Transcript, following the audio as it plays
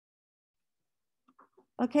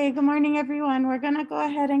Okay, good morning, everyone. We're gonna go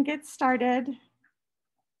ahead and get started.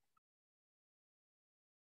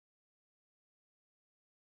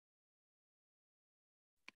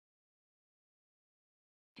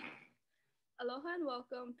 Aloha and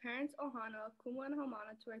welcome, parents Ohana, Kumu and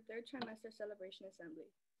Haumana, to our third trimester celebration assembly.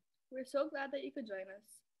 We're so glad that you could join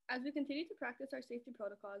us. As we continue to practice our safety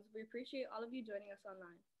protocols, we appreciate all of you joining us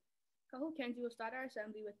online. Kahu Kenji will start our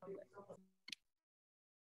assembly with Pule.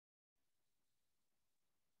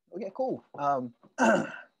 Okay, cool.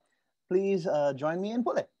 Please join me in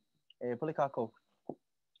Pule. Pule kako.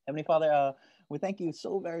 Heavenly Father, we thank you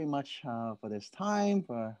so very much for this time,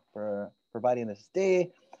 for providing this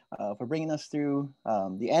day, for bringing us through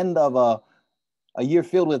the end of a year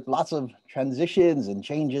filled with lots of transitions and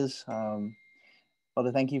changes.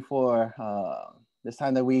 Father, thank you for this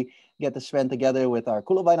time that we get to spend together with our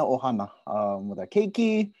Kula Waena Ohana, with our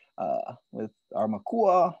keiki, with our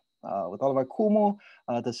makua, with all of our kumu,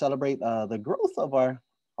 to celebrate the growth of our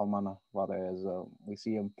haumana, Father, as we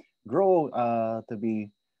see him grow to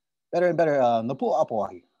be better and better.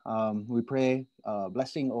 We pray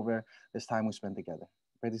blessing over this time we spend together.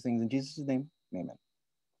 Pray these things in Jesus' name. Amen.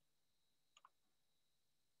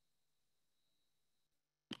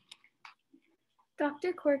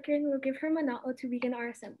 Dr. Corcoran will give her mana'o to begin our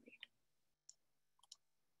assembly.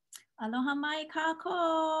 Aloha mai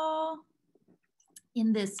kako.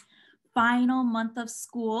 In this final month of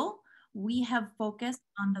school, we have focused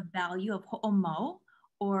on the value of ho'omau,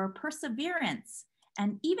 or perseverance.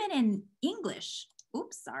 And even in English,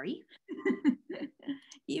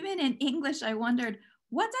 even in English, I wondered,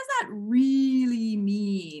 what does that really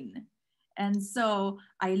mean? And so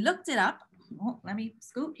I looked it up. Oh, let me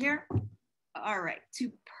scoot here. All right,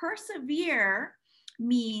 to persevere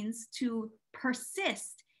means to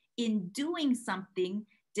persist in doing something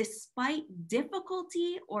despite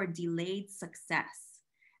difficulty or delayed success.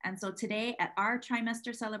 And so today at our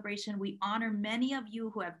trimester celebration, we honor many of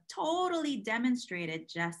you who have totally demonstrated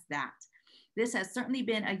just that. This has certainly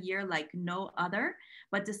been a year like no other,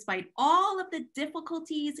 but despite all of the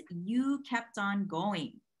difficulties, you kept on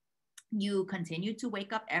going. You continued to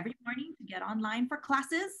wake up every morning to get online for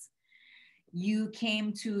classes. You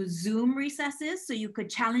came to Zoom recesses so you could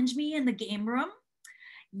challenge me in the game room.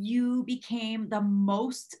 You became the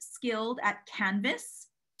most skilled at Canvas.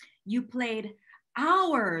 You played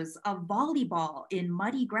hours of volleyball in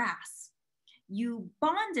muddy grass. You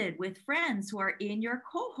bonded with friends who are in your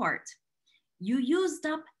cohort. You used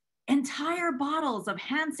up entire bottles of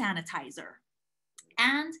hand sanitizer.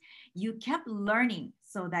 And you kept learning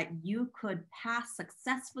so that you could pass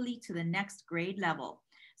successfully to the next grade level.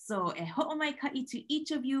 So e ho'omai ka'i to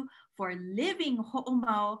each of you for living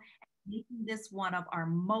ho'omau and making this one of our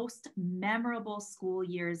most memorable school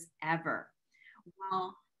years ever.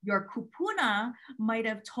 While your kupuna might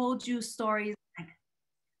have told you stories like,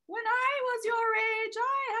 when I was your age,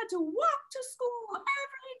 I had to walk to school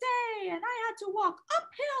every day and I had to walk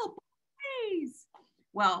uphill both ways.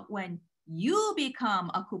 Well, when you become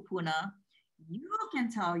a kupuna, you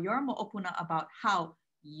can tell your mo'opuna about how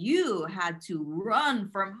you had to run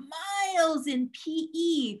for miles in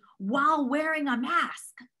PE while wearing a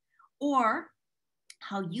mask, or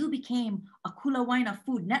how you became a Kula Waena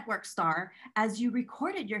Food Network star as you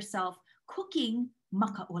recorded yourself cooking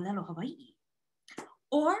maka'olelo Hawai'i,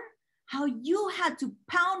 or how you had to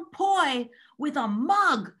pound poi with a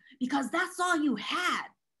mug because that's all you had.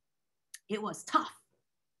 It was tough,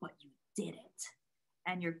 but you did it.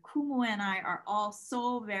 And your kumu and I are all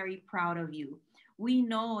so very proud of you. We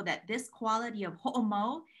know that this quality of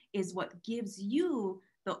ho'omau is what gives you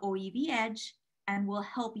the OEV edge and will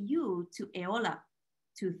help you to eola,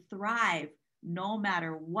 to thrive no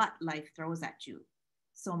matter what life throws at you.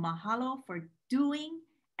 So mahalo for doing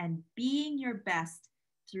and being your best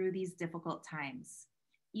through these difficult times.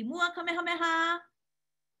 Imua kamehameha.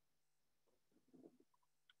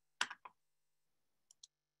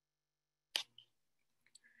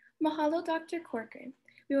 Mahalo, Dr. Corcoran.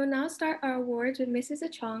 We will now start our awards with Mrs.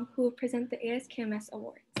 Achong, who will present the ASKMS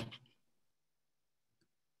Awards.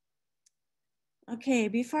 Okay,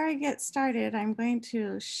 before I get started, I'm going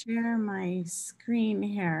to share my screen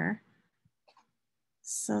here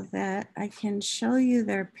so that I can show you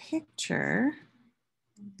their picture.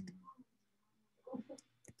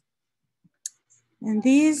 And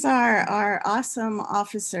these are our awesome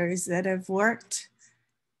officers that have worked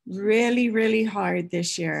really, really hard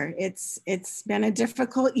this year. It's been a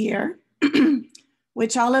difficult year,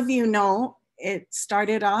 which all of you know, it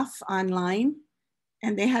started off online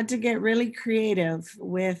and they had to get really creative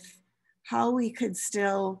with how we could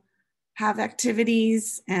still have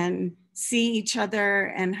activities and see each other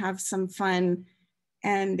and have some fun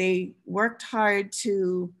and they worked hard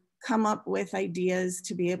to come up with ideas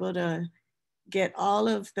to be able to get all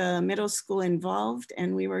of the middle school involved.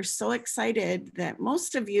 And we were so excited that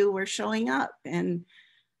most of you were showing up and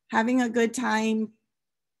having a good time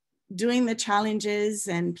doing the challenges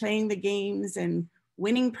and playing the games and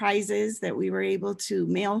winning prizes that we were able to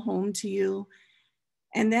mail home to you.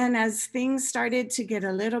 And then as things started to get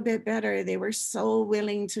a little bit better, they were so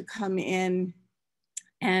willing to come in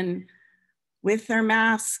and with their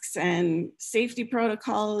masks and safety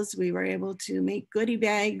protocols, we were able to make goodie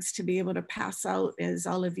bags to be able to pass out as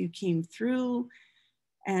all of you came through.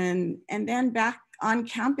 And then back on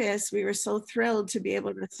campus, we were so thrilled to be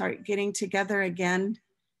able to start getting together again.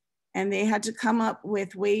 And they had to come up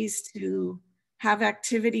with ways to have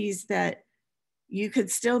activities that you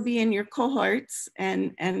could still be in your cohorts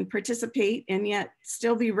and participate and yet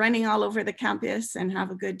still be running all over the campus and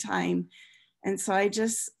have a good time. And so I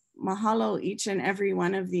just mahalo each and every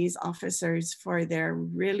one of these officers for their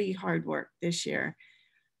really hard work this year.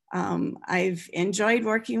 I've enjoyed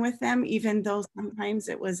working with them, even though sometimes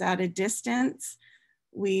it was at a distance.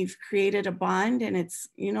 We've created a bond, and it's,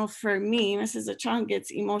 you know, for me, Mrs. Achong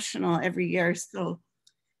gets emotional every year. So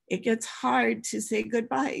it gets hard to say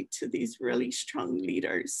goodbye to these really strong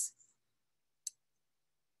leaders.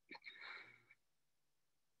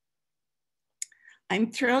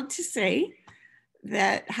 I'm thrilled to say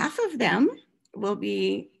that half of them will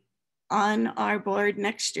be on our board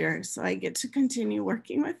next year. So I get to continue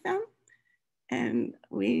working with them. And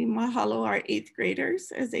we mahalo our 8th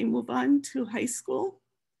graders as they move on to high school.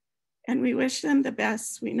 And we wish them the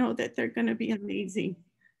best. We know that they're gonna be amazing.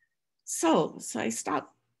 So I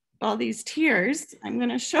stopped all these tears. I'm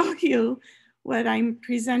gonna show you what I'm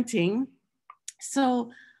presenting.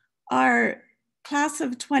 So our class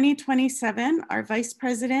of 2027, our vice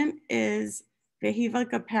president is Vehiva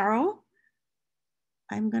Gaparo.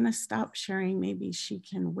 I'm gonna stop sharing. Maybe she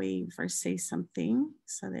can wave or say something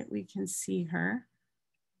so that we can see her.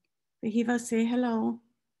 Vehiva, say hello.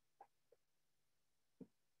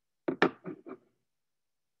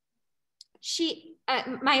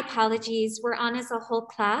 My apologies, we're on as a whole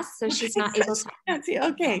class, so she's not able to.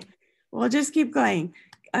 Okay, we'll just keep going.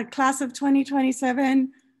 Class of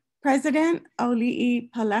 2027, President Auli'i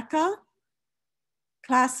Paleka.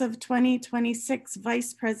 Class of 2026,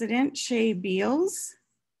 Vice President Shea Beals.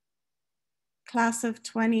 Class of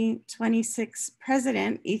 2026,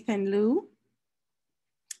 President Ethan Liu.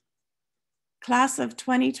 Class of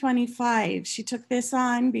 2025, she took this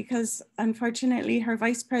on because unfortunately her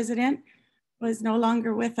vice president was no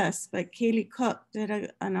longer with us, but Kaylee Cook did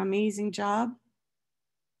an amazing job.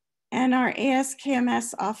 And our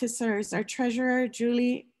ASKMS officers, our treasurer,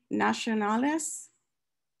 Julie Nacionales,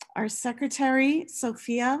 our secretary,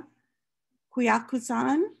 Sophia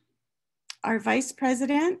Kuyakuzan, our vice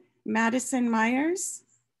president, Madison Myers,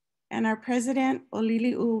 and our president,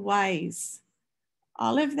 Oliliu Wise.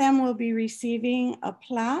 All of them will be receiving a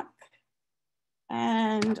plaque,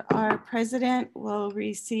 and our president will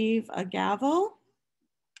receive a gavel,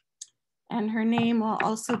 and her name will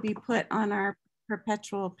also be put on our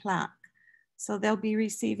perpetual plaque. So they'll be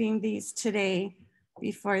receiving these today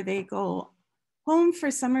before they go home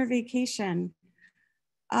for summer vacation.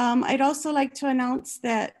 I'd also like to announce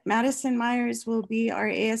that Madison Myers will be our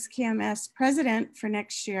ASKMS president for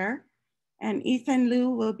next year, and Ethan Liu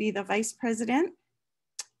will be the vice president.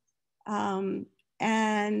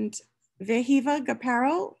 And Vehiva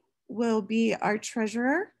Gaparo will be our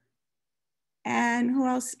treasurer. And who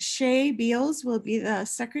else? Shea Beals will be the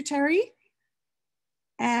secretary.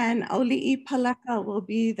 And Auli'i Paleka will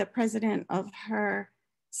be the president of her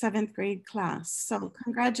 7th grade class. So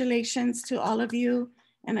congratulations to all of you.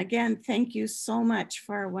 And again, thank you so much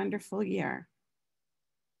for a wonderful year.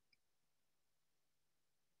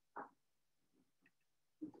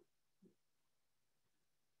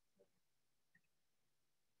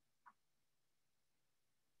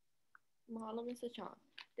 Mahalo, Mr. Chong.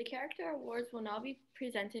 The character awards will now be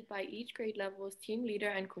presented by each grade level's team leader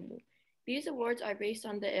and kumu. These awards are based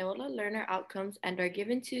on the Eola learner outcomes and are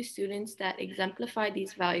given to students that exemplify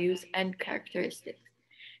these values and characteristics.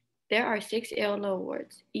 There are 6 Eola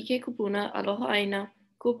awards: Ike Kupuna, Aloha Aina,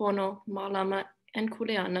 Kupono, Malama, and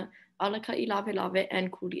Kuleana, Alaka Ilave and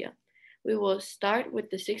Kulia. We will start with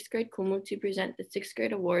the 6th grade kumu to present the 6th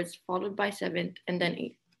grade awards, followed by 7th and then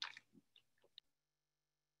 8th.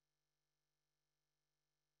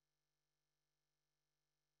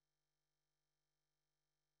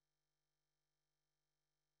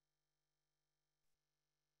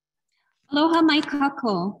 Aloha mai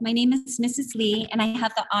kako. My name is Mrs. Lee, and I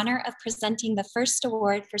have the honor of presenting the first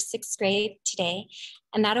award for 6th grade today.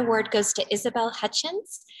 And that award goes to Isabel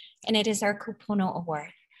Hutchins, and it is our Kupono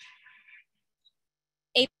Award.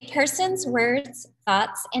 A person's words,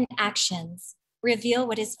 thoughts, and actions reveal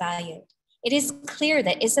what is valued. It is clear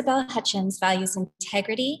that Isabel Hutchins values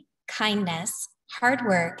integrity, kindness, hard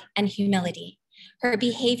work, and humility. Her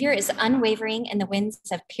behavior is unwavering in the winds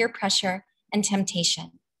of peer pressure and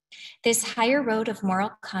temptation. This higher road of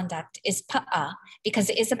moral conduct is pa'a because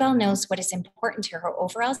Isabel knows what is important to her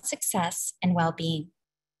overall success and well-being.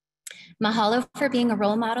 Mahalo for being a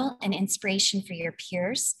role model and inspiration for your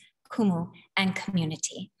peers, kumu, and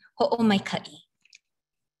community. Ho'omaikai.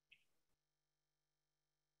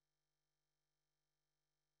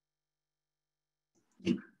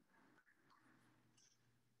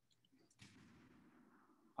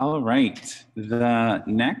 All right, the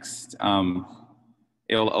next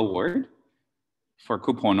award for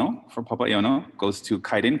Kupono, for Papa'iono, goes to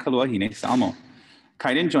Kaiden Kaluahine Salmo.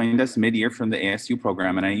 Kaiden joined us mid-year from the ASU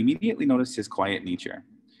program, and I immediately noticed his quiet nature.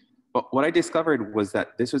 But what I discovered was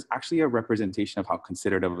that this was actually a representation of how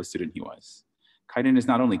considerate of a student he was. Kaiden is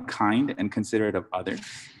not only kind and considerate of others,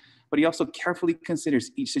 but he also carefully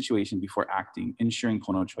considers each situation before acting, ensuring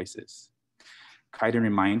pono choices. Kaiden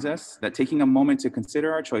reminds us that taking a moment to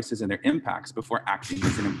consider our choices and their impacts before acting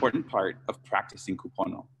is an important part of practicing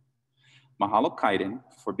kupono. Mahalo Kaiden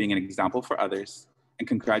for being an example for others, and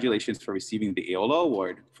congratulations for receiving the Eola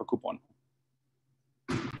Award for kupono.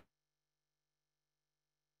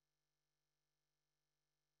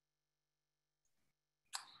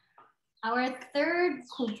 Our third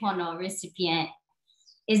kupono recipient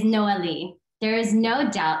is Noah Lee. There is no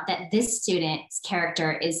doubt that this student's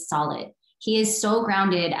character is solid. He is so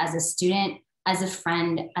grounded as a student, as a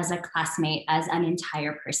friend, as a classmate, as an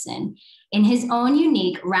entire person. In his own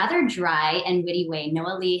unique, rather dry and witty way,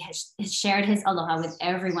 Noah Lee has shared his aloha with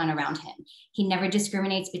everyone around him. He never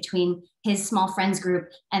discriminates between his small friends group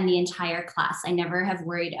and the entire class. I never have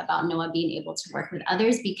worried about Noah being able to work with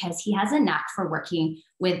others because he has a knack for working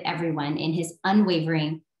with everyone in his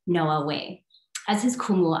unwavering Noah way. As his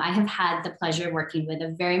kumu, I have had the pleasure of working with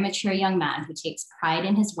a very mature young man who takes pride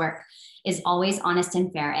in his work, is always honest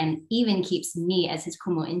and fair, and even keeps me as his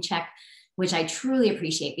kumu in check, which I truly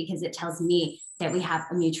appreciate because it tells me that we have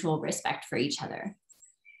a mutual respect for each other.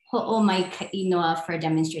 Ho'o mai ka'i Noah for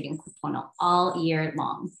demonstrating kupono all year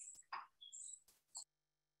long.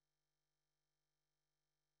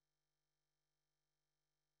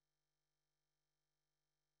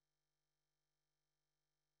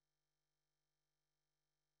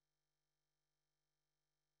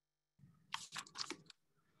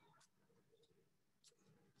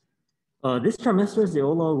 This trimester's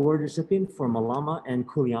Eola Award recipient for Malama and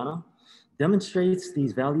Kuleana demonstrates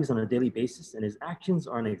these values on a daily basis, and his actions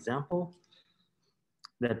are an example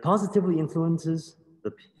that positively influences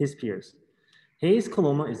his peers. Hayes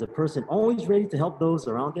Kaloma is a person always ready to help those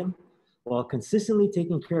around him while consistently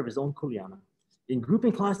taking care of his own Kuleana. In group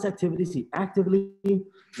and class activities, he actively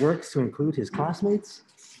works to include his classmates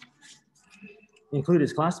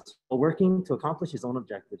while working to accomplish his own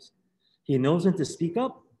objectives. He knows when to speak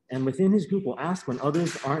up, and within his group will ask when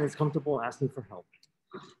others aren't as comfortable asking for help.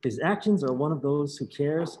 His actions are one of those who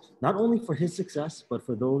cares not only for his success, but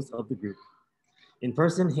for those of the group. In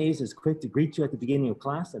person, Hayes is quick to greet you at the beginning of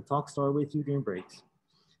class and talk story with you during breaks.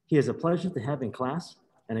 He is a pleasure to have in class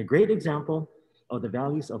and a great example of the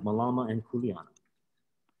values of Malama and Kuleana.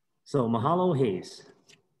 So mahalo, Hayes.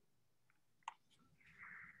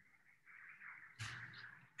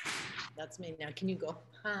 That's me now. Can you go?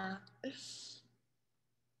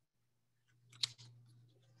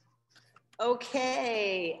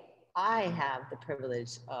 Okay, I have the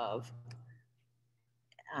privilege of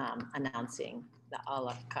announcing the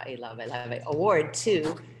Ala Ka'ilawe Award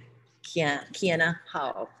to Kiana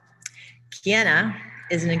Hao. Kiana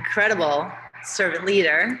is an incredible servant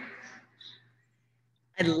leader.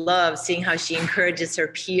 I love seeing how she encourages her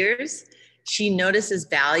peers. She notices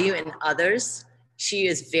value in others. She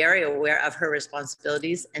is very aware of her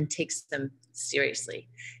responsibilities and takes them seriously.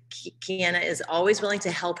 Kiana is always willing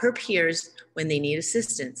to help her peers when they need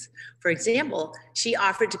assistance. For example, she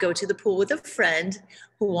offered to go to the pool with a friend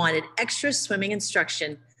who wanted extra swimming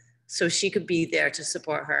instruction so she could be there to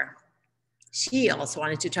support her. She also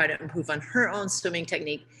wanted to try to improve on her own swimming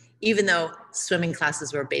technique, even though swimming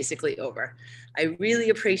classes were basically over. I really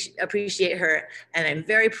appreciate her, and I'm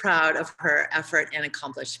very proud of her effort and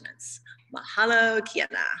accomplishments. Mahalo,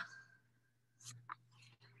 Kiana.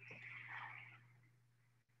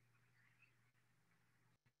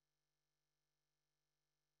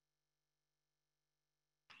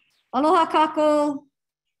 Aloha kako.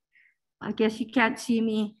 I guess you can't see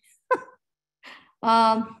me.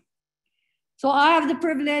 So I have the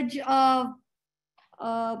privilege of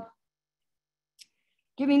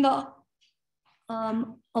giving the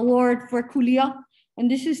award for Kulia, and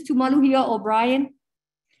this is to Maluhia O'Brien.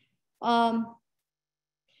 Kulia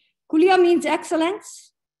means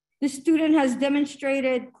excellence. This student has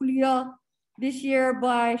demonstrated Kulia this year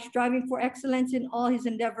by striving for excellence in all his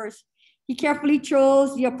endeavors. He carefully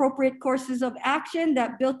chose the appropriate courses of action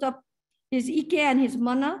that built up his ike and his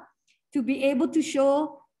mana to be able to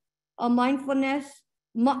show a mindfulness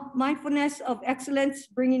of excellence,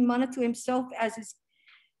 bringing mana to himself as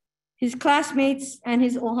his classmates and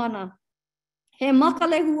his ohana. He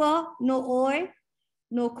makalehua no oe,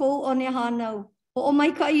 no ko o ne hanau.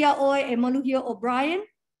 Ho'omaika ia oe e Maluhia O'Brien.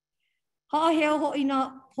 Ha'aheo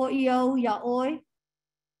ho'ina ho'iau ia oe.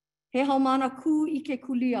 He haumana ku ike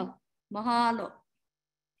kulia. Mahalo.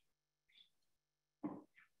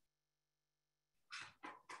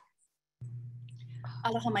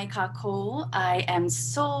 Aloha mai kākou. I am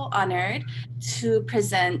so honored to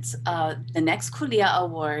present the next Kulia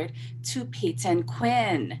Award to Peyton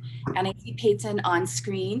Quinn. And I see Peyton on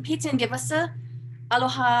screen. Peyton, give us a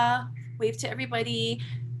aloha, wave to everybody.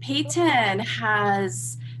 Peyton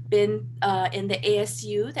has been in the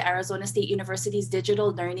ASU, the Arizona State University's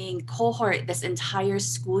digital learning cohort this entire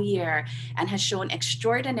school year and has shown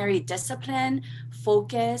extraordinary discipline,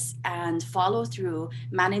 focus, and follow through,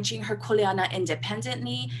 managing her kuleana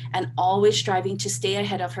independently and always striving to stay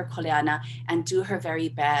ahead of her kuleana and do her very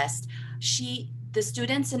best. The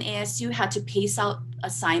students in ASU had to pace out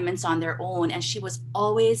assignments on their own, and she was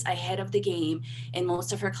always ahead of the game in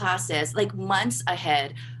most of her classes, like months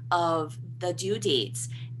ahead of the due dates,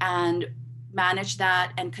 and manage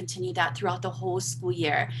that and continue that throughout the whole school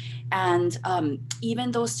year. And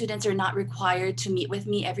even though students are not required to meet with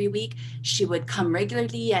me every week, she would come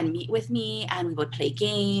regularly and meet with me, and we would play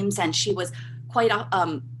games. And she was quite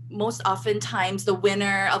most oftentimes the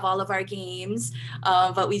winner of all of our games.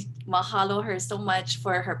 But we mahalo her so much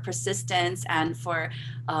for her persistence and for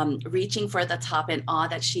reaching for the top and all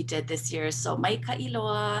that she did this year. So mai ka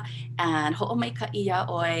iloa and ho'o mai ka ia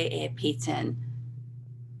oe e Peyton.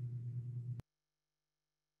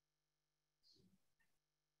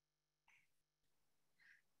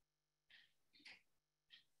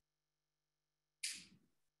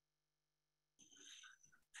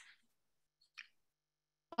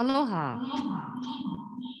 Aloha.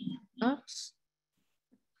 Oops.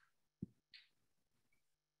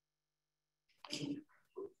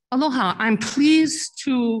 Aloha. I'm pleased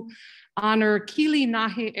to honor Kili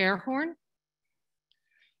Nahe Airhorn.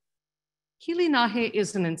 Kili Nahe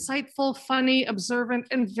is an insightful, funny, observant,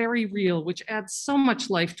 and very real, which adds so much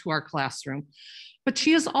life to our classroom. But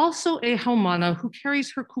she is also a haumana who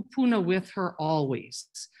carries her kupuna with her always.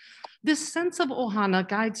 This sense of ohana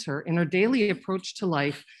guides her in her daily approach to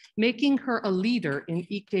life, making her a leader in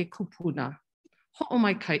ike kupuna.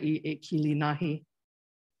 Ho'omai kai e Kili Nahe.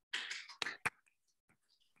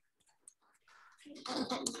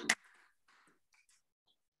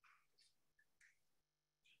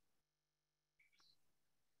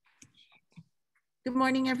 Good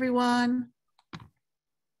morning, everyone.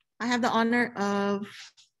 I have the honor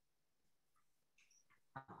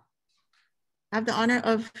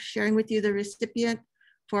of sharing with you the recipient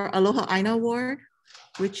for Aloha Aina Award,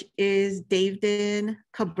 which is David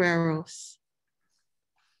Cabreros.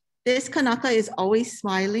 This Kanaka is always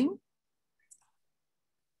smiling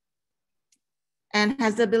and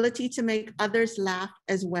has the ability to make others laugh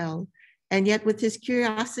as well. And yet with his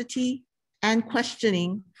curiosity and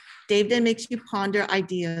questioning, David makes you ponder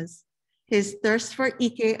ideas. His thirst for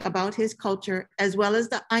ike about his culture, as well as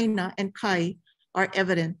the aina and kai, are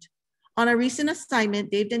evident. On a recent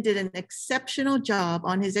assignment, David did an exceptional job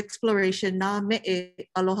on his exploration na me'e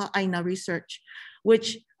aloha aina research,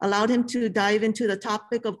 which allowed him to dive into the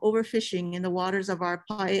topic of overfishing in the waters of our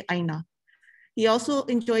pae aina. He also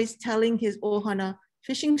enjoys telling his ohana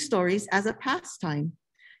fishing stories as a pastime.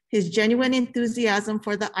 His genuine enthusiasm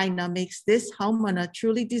for the aina makes this haumana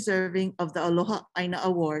truly deserving of the Aloha Aina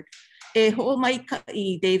Award. E ho'omai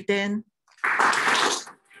ka'i, David.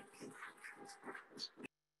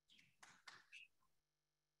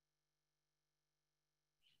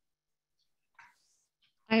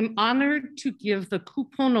 I am honored to give the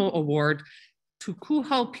Kupono Award to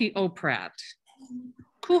Kuhau P.O. Pratt.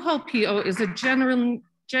 Kuhau P.O. is a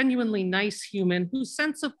genuinely nice human whose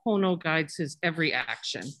sense of pono guides his every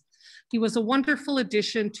action. He was a wonderful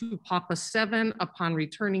addition to Papa 7 upon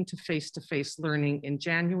returning to face-to-face learning in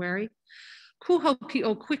January.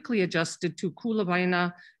 Kuhopio quickly adjusted to Kula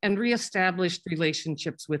Waena and reestablished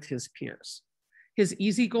relationships with his peers. His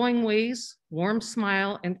easygoing ways, warm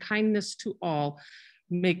smile, and kindness to all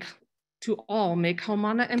make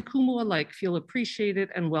Haumana and Kumu alike feel appreciated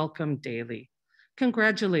and welcomed daily.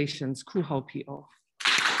 Congratulations, Kuhopio.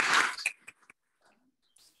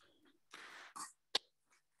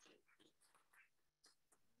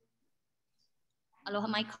 Aloha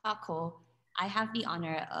mai kako. I have the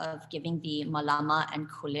honor of giving the Malama and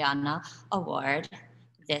Kuleana Award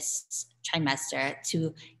this trimester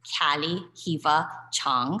to Callie Hiva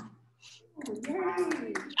Chong.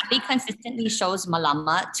 Callie consistently shows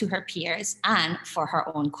Malama to her peers and for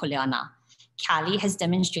her own Kuleana. Callie has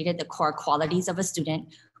demonstrated the core qualities of a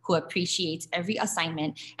student who appreciates every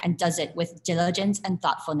assignment and does it with diligence and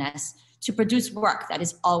thoughtfulness to produce work that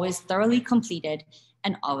is always thoroughly completed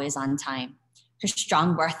and always on time. Her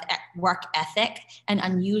strong work ethic and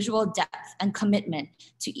unusual depth and commitment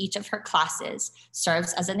to each of her classes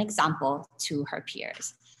serves as an example to her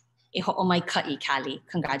peers. E ho'omai ka'i, Callie.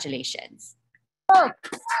 Congratulations.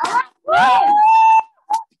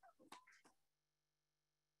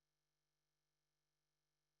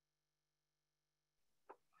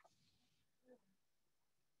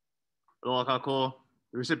 Aloha kako.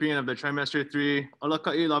 The recipient of the Trimester 3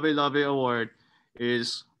 Alaka'i Lave Lave Award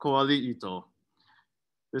is Koali Ito.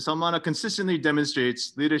 This Haumana consistently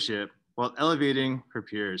demonstrates leadership while elevating her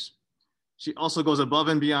peers. She also goes above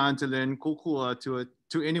and beyond to lend kokua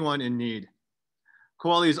to anyone in need.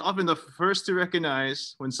 Koali is often the first to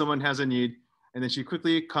recognize when someone has a need, and then she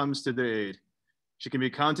quickly comes to their aid. She can be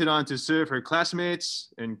counted on to serve her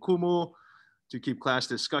classmates and kumu, to keep class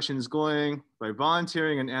discussions going by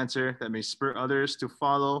volunteering an answer that may spur others to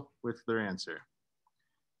follow with their answer.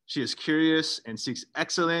 She is curious and seeks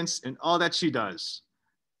excellence in all that she does.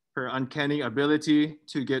 Her uncanny ability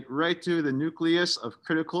to get right to the nucleus of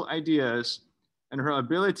critical ideas and her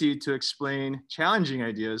ability to explain challenging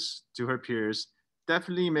ideas to her peers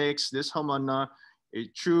definitely makes this Haumana a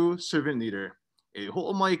true servant leader. E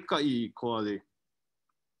ho'omai ka'i, Koali.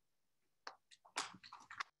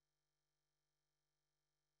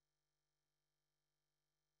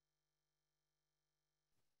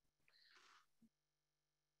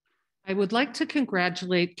 I would like to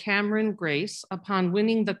congratulate Cameron Grace upon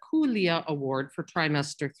winning the Kulia Award for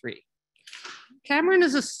Trimester 3. Cameron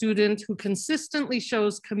is a student who consistently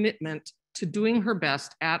shows commitment to doing her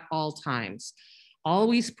best at all times,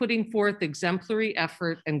 always putting forth exemplary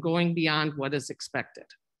effort and going beyond what is expected.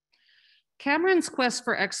 Cameron's quest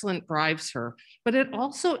for excellence drives her, but it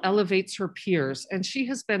also elevates her peers, and she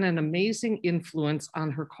has been an amazing influence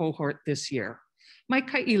on her cohort this year. Mai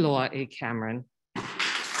ka'iloa e Cameron.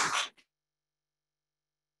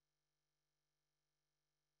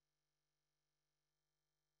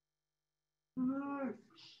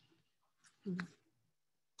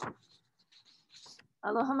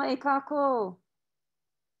 Aloha mai kako.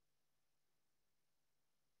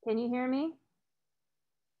 Can you hear me?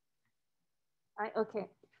 Okay.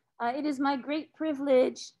 It is my great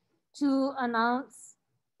privilege to announce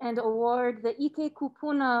and award the Ike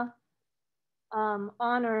Kupuna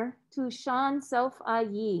honor to Sean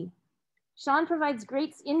Self-Ayi. Sean provides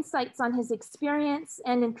great insights on his experience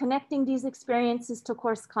and in connecting these experiences to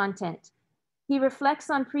course content. He reflects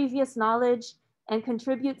on previous knowledge and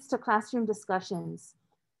contributes to classroom discussions.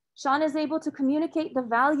 Sean is able to communicate the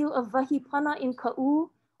value of Vahipana in Ka'u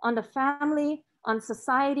on the family, on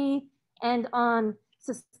society, and on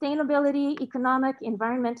sustainability, economic,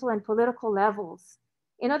 environmental, and political levels.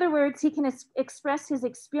 In other words, he can express his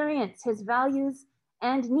experience, his values,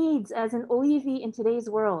 and needs as an Oiwi in today's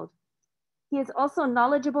world. He is also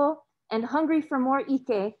knowledgeable and hungry for more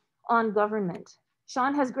Ike on government.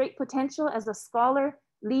 Sean has great potential as a scholar,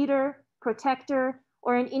 leader, protector,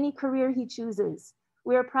 or in any career he chooses.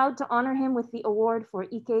 We are proud to honor him with the award for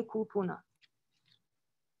Ike Kupuna.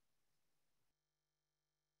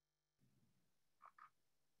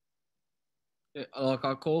 Aloha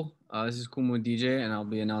kako. This is Kumu DJ, and I'll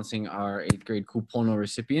be announcing our 8th grade Kupono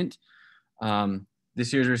recipient.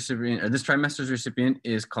 This trimester's recipient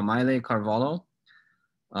is Kamaile Carvalho.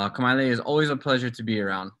 Kamaile is always a pleasure to be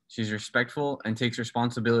around. She's respectful and takes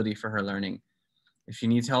responsibility for her learning. If she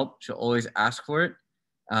needs help, she'll always ask for it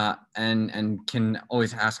and can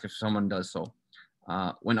always ask if someone does so.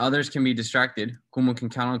 When others can be distracted, Kumu can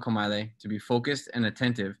count on Kamaile to be focused and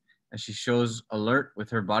attentive as she shows alert with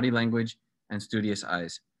her body language and studious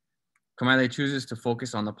eyes. Kamaile chooses to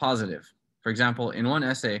focus on the positive. For example, in one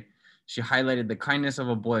essay, she highlighted the kindness of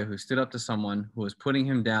a boy who stood up to someone who was putting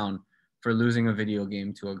him down for losing a video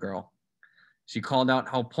game to a girl. She called out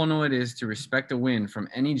how pono it is to respect a win from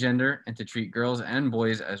any gender and to treat girls and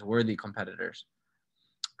boys as worthy competitors.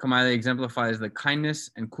 Kamaile exemplifies the kindness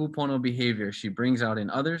and kupono behavior she brings out in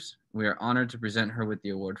others. We are honored to present her with the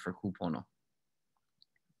award for kupono.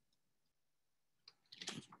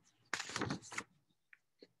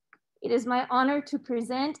 It is my honor to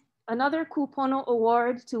present another kupono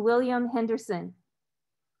award to William Henderson.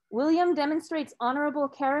 William demonstrates honorable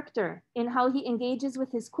character in how he engages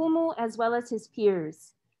with his kumu as well as his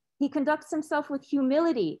peers. He conducts himself with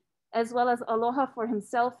humility as well as aloha for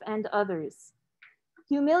himself and others.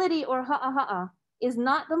 Humility, or ha'aha'a, is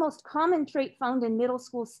not the most common trait found in middle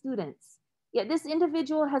school students, yet this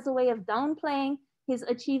individual has a way of downplaying his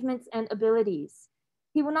achievements and abilities.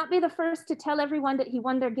 He will not be the first to tell everyone that he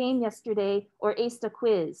won their game yesterday or aced a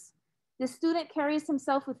quiz. This student carries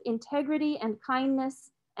himself with integrity and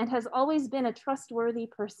kindness and has always been a trustworthy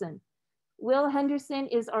person. Will Henderson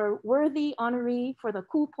is our worthy honoree for the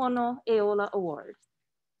Kupono Eola Award.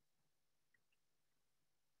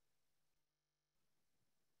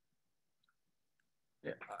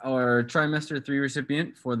 Our Trimester 3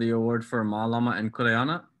 recipient for the award for Ma'alama and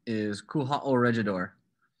Kuleana is Kuha'o Regidor.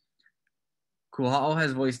 Kuha'o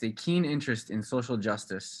has voiced a keen interest in social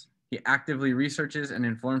justice. He actively researches and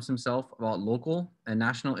informs himself about local and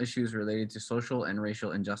national issues related to social and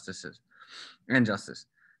racial injustices and justice.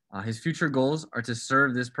 His future goals are to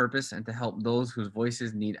serve this purpose and to help those whose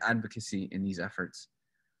voices need advocacy in these efforts.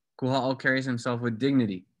 Kuha'o carries himself with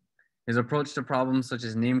dignity. His approach to problems such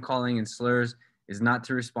as name calling and slurs is not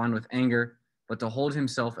to respond with anger, but to hold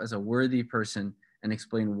himself as a worthy person and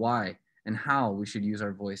explain why and how we should use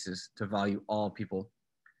our voices to value all people.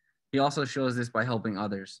 He also shows this by helping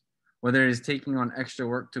others, whether it is taking on extra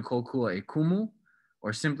work to kokua a kumu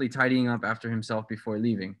or simply tidying up after himself before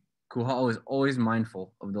leaving. Kuha'o is always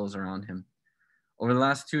mindful of those around him. Over the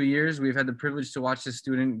last 2 years, we've had the privilege to watch the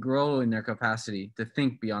student grow in their capacity to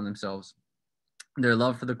think beyond themselves. Their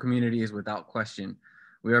love for the community is without question.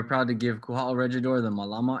 We are proud to give Kuha'o Regidor the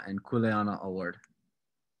Malama and Kuleana Award.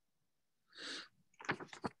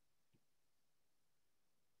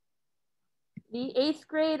 The 8th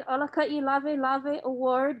grade Alaka'i Lave Lave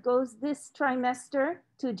Award goes this trimester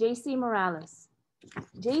to JC Morales.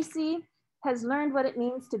 JC has learned what it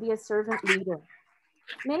means to be a servant leader.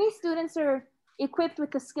 Many students are equipped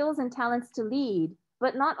with the skills and talents to lead,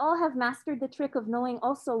 but not all have mastered the trick of knowing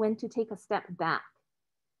also when to take a step back.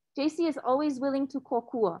 JC is always willing to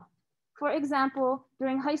kokua. For example,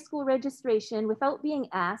 during high school registration, without being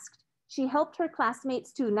asked, she helped her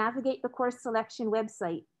classmates to navigate the course selection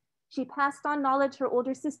website. She passed on knowledge her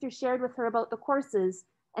older sister shared with her about the courses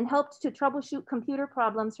and helped to troubleshoot computer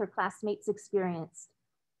problems her classmates experienced.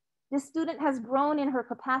 This student has grown in her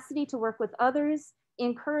capacity to work with others,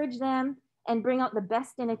 encourage them, and bring out the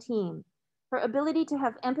best in a team. Her ability to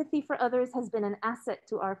have empathy for others has been an asset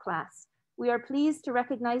to our class. We are pleased to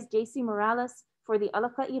recognize JC Morales for the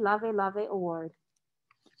Alaka'i Lave Lave Award.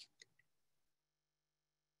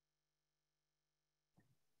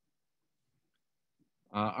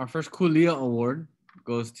 Our first Kulia Award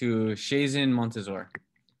goes to Shazin Montezor.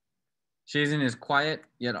 Shazin is quiet,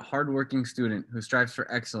 yet a hardworking student who strives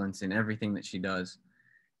for excellence in everything that she does.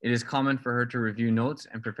 It is common for her to review notes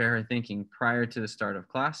and prepare her thinking prior to the start of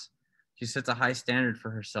class. She sets a high standard for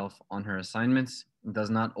herself on her assignments and does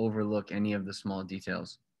not overlook any of the small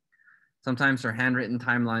details. Sometimes her handwritten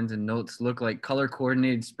timelines and notes look like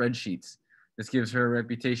color-coordinated spreadsheets. This gives her a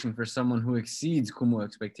reputation for someone who exceeds kumu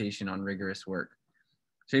expectation on rigorous work.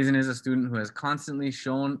 Shazin is a student who has constantly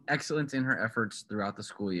shown excellence in her efforts throughout the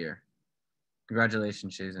school year.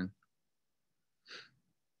 Congratulations, Shazin.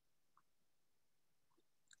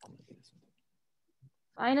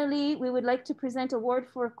 Finally, we would like to present award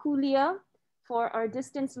for Kulia for our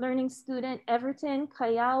distance learning student, Everton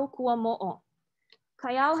Kayao Kuamo'o.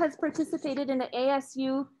 Kayao has participated in the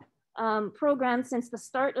ASU program since the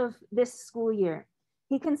start of this school year.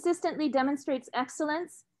 He consistently demonstrates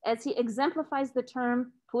excellence as he exemplifies the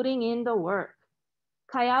term putting in the work.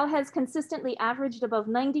 Kayao has consistently averaged above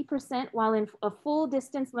 90% while in a full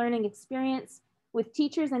distance learning experience with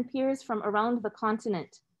teachers and peers from around the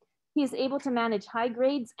continent. He is able to manage high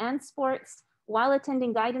grades and sports while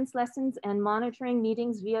attending guidance lessons and monitoring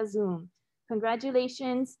meetings via Zoom.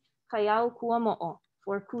 Congratulations, Kayao Kuamo'o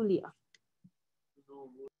for Kulia.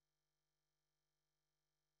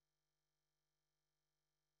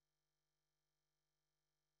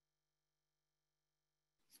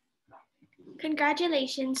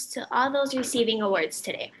 Congratulations to all those receiving awards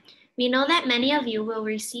today. We know that many of you will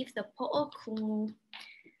receive the Po'okumu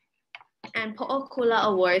and Po'okula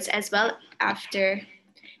awards as well after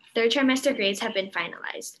third trimester grades have been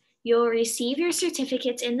finalized. You'll receive your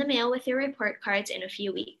certificates in the mail with your report cards in a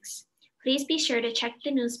few weeks. Please be sure to check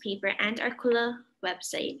the newspaper and our Kula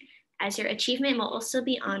website, as your achievement will also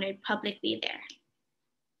be honored publicly there.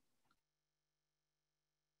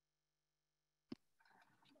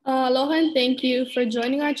 Aloha and thank you for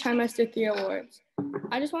joining our Trimester 3 Awards.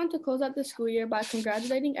 I just wanted to close out the school year by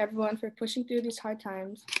congratulating everyone for pushing through these hard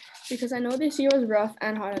times, because I know this year was rough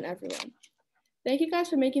and hard on everyone. Thank you guys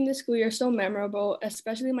for making this school year so memorable,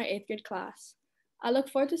 especially my 8th grade class. I look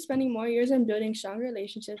forward to spending more years and building stronger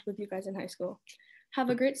relationships with you guys in high school. Have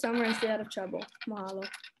a great summer and stay out of trouble. Mahalo.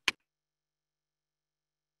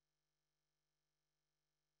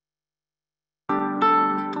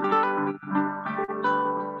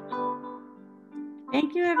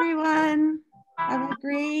 Thank you, everyone. Have a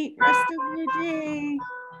great rest of your day.